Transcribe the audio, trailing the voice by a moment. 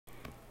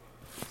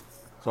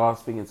So I was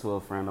speaking to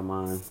a friend of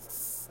mine,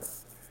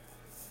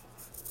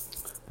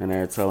 and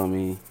they're telling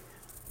me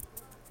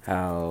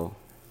how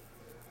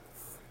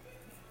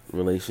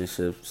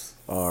relationships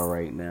are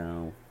right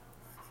now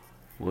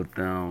with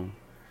them.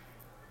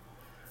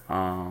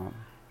 Um,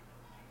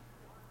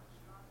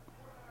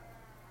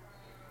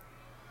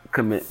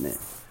 Commitment.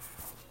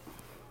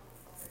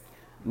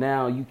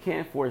 Now you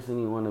can't force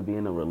anyone to be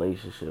in a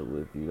relationship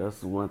with you. That's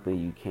the one thing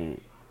you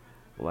can't.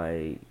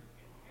 Like,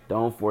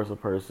 don't force a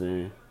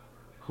person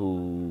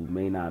who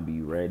may not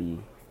be ready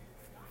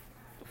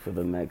for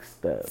the next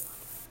step.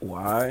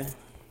 Why?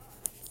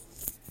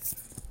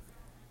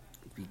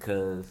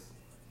 Because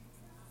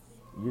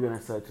you're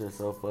gonna set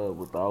yourself up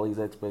with all these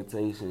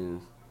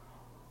expectations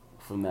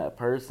from that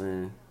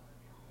person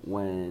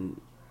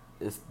when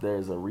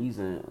there's a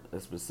reason,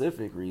 a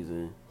specific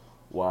reason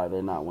why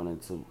they're not wanting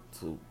to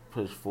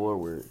push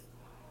forward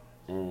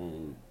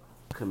and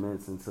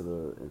commence into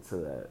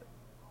that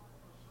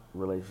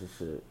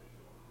relationship.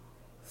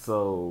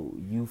 So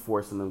you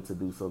forcing them to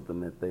do something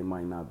that they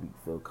might not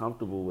feel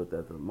comfortable with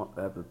at the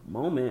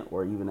moment,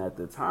 or even at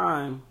the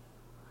time,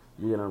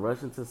 you're gonna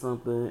rush into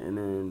something, and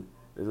then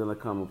there's gonna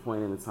come a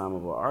point in the time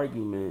of an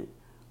argument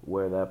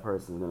where that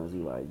person's gonna be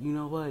like, you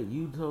know what,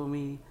 you told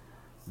me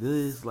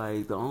this,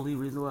 like the only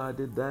reason why I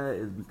did that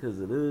is because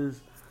of this,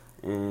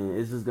 and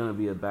it's just gonna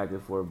be a back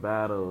and forth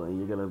battle, and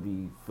you're gonna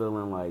be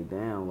feeling like,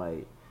 damn,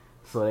 like,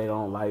 so they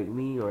don't like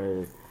me,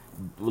 or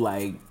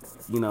like,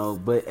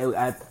 but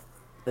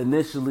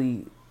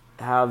initially,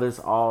 how this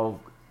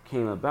all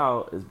came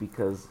about is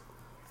because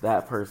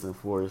that person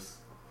forced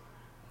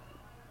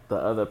the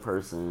other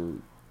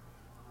person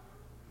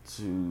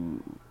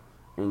to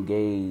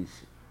engage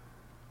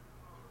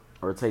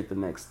or take the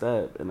next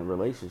step in a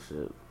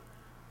relationship.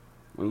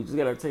 When you just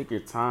gotta take your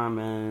time,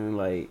 man.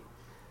 Like,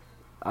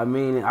 I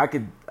mean, I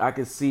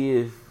could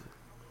see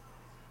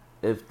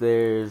if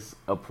there's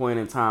a point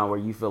in time where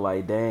you feel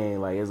like, dang,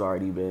 like it's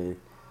already been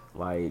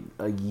like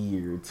a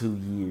year, 2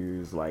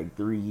 years, like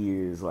 3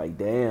 years, like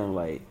damn,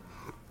 like.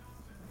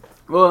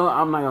 Well,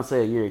 I'm not gonna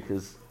say a year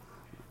because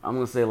I'm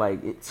gonna say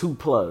like 2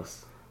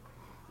 plus,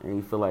 and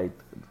you feel like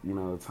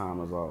the time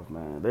is off,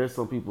 man. There's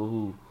some people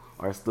who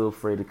are still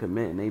afraid to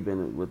commit, and they've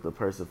been with the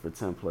person for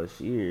 10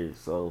 plus years,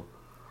 so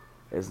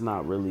it's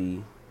not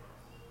really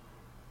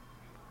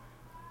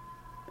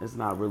a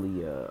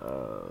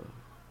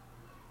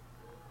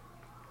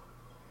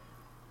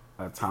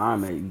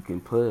time that you can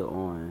put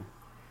on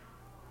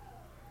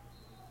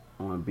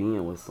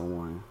being with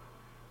someone,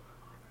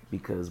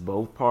 because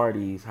both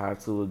parties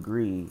have to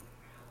agree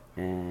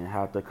and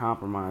have to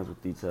compromise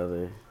with each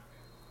other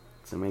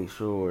to make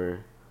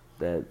sure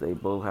that they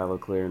both have a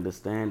clear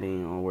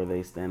understanding on where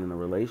they stand in a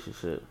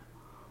relationship.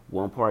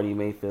 One party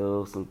may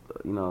feel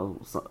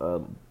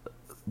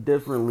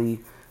differently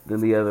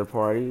than the other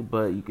party,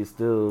 but you can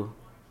still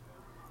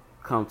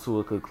come to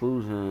a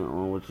conclusion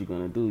on what you're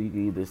gonna do. You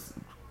can either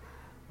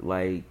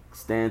like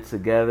stand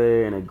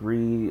together and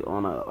agree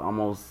on a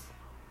almost,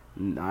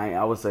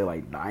 I would say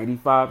like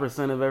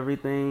 95% of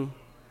everything,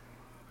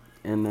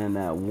 and then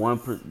that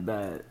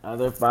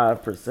other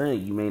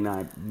 5% you may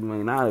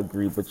not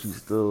agree, but you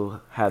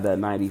still have that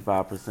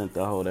 95%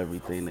 to hold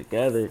everything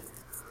together.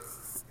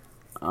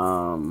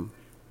 Um,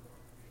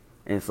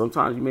 and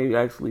sometimes you may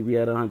actually be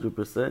at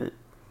 100%,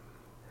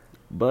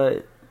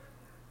 but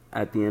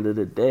at the end of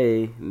the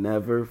day,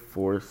 never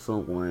force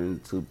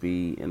someone to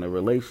be in a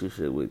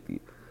relationship with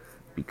you,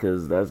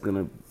 because that's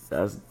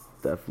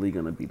definitely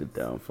gonna be the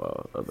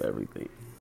downfall of everything.